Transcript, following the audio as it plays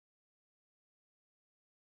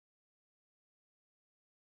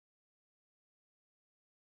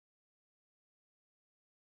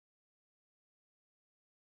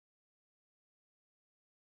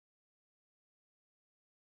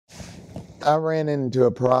I ran into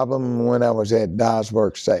a problem when I was at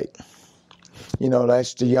Dyersburg State. You know,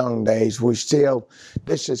 that's the young days. This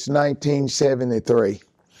is 1973.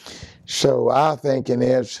 So our thinking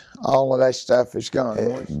is all of that stuff is gone.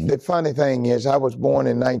 The funny thing is I was born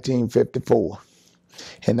in 1954.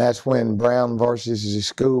 And that's when Brown versus the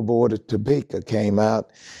School Board of Topeka came out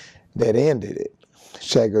that ended it,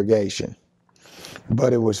 segregation.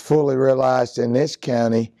 But it was fully realized in this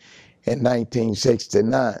county in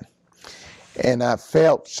 1969. And I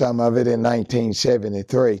felt some of it in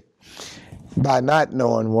 1973 by not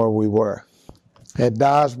knowing where we were. At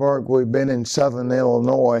Dyersburg, we've been in southern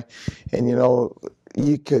Illinois, and you know,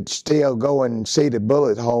 you could still go and see the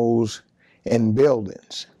bullet holes in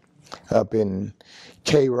buildings up in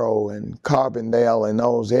Cairo and Carbondale and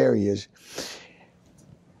those areas.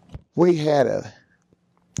 We had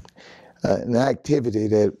an activity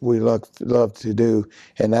that we love to do,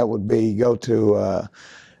 and that would be go to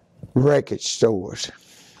record stores.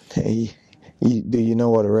 Do you know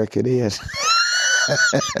what a record is?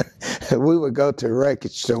 We would go to a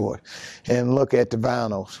record store and look at the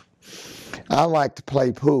vinyls. I like to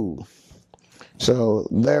play pool. So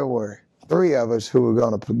there were 3 of us who were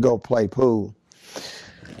going to go play pool.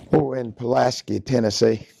 We were in Pulaski,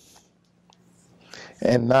 Tennessee,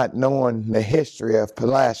 and not knowing the history of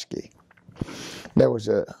Pulaski. It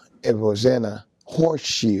was in a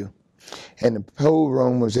horseshoe, and the pool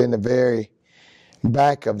room was in the very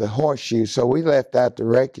back of the horseshoe. So we left out the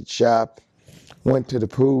record shop, went to the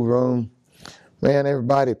pool room. Man,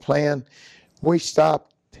 everybody playing. We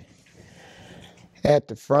stopped at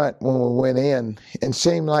the front when we went in, and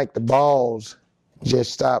seemed like the balls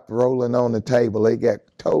just stopped rolling on the table. They got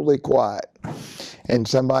totally quiet. And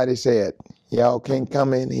somebody said, "Y'all can't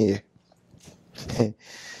come in here."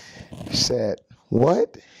 Said,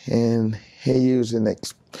 "What?" And he used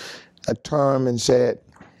a term and said,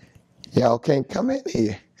 "Y'all can't come in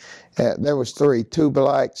here." There was 3, 2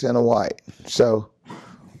 blacks and a white. So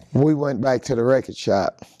we went back to the record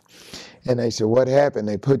shop. And they said, "What happened?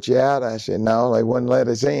 They put you out?" I said, "No, they wouldn't let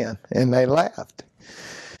us in." And they laughed.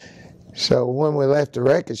 So when we left the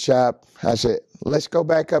record shop, I said, "Let's go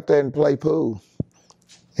back up there and play pool."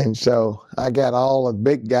 And so I got all the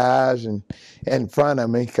big guys in front of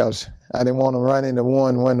me because I didn't want to run into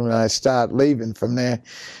one when I started leaving from there.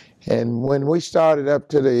 And when we started up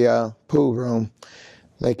to the pool room,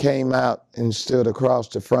 they came out and stood across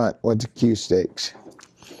the front with the cue sticks.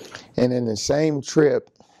 And in the same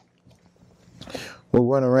trip, we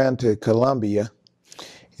went around to Columbia,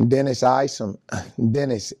 and Dennis Easom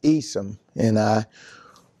and I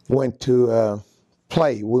went to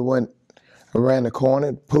play. We went around the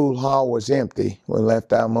corner. The pool hall was empty. We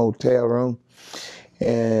left our motel room,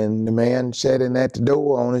 and the man sitting at the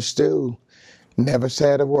door on his stool never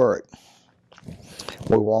said a word.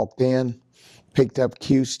 We walked in, picked up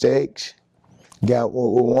cue sticks, got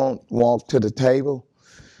what we want, walked to the table,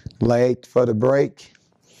 laid for the break.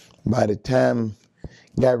 By the time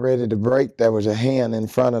got ready to break, there was a hand in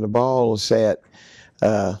front of the ball that said,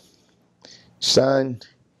 "Son,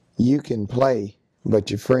 you can play,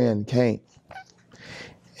 but your friend can't."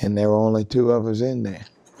 And there were only 2 of us in there.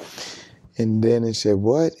 And then he said,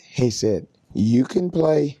 "What?" He said, "You can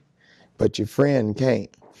play, but your friend can't."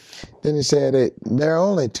 Then he said, "There are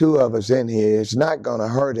only 2 of us in here. It's not going to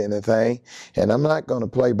hurt anything, and I'm not going to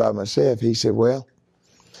play by myself." He said, "Well,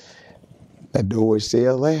 the door is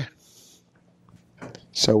still there."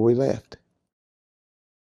 So we left.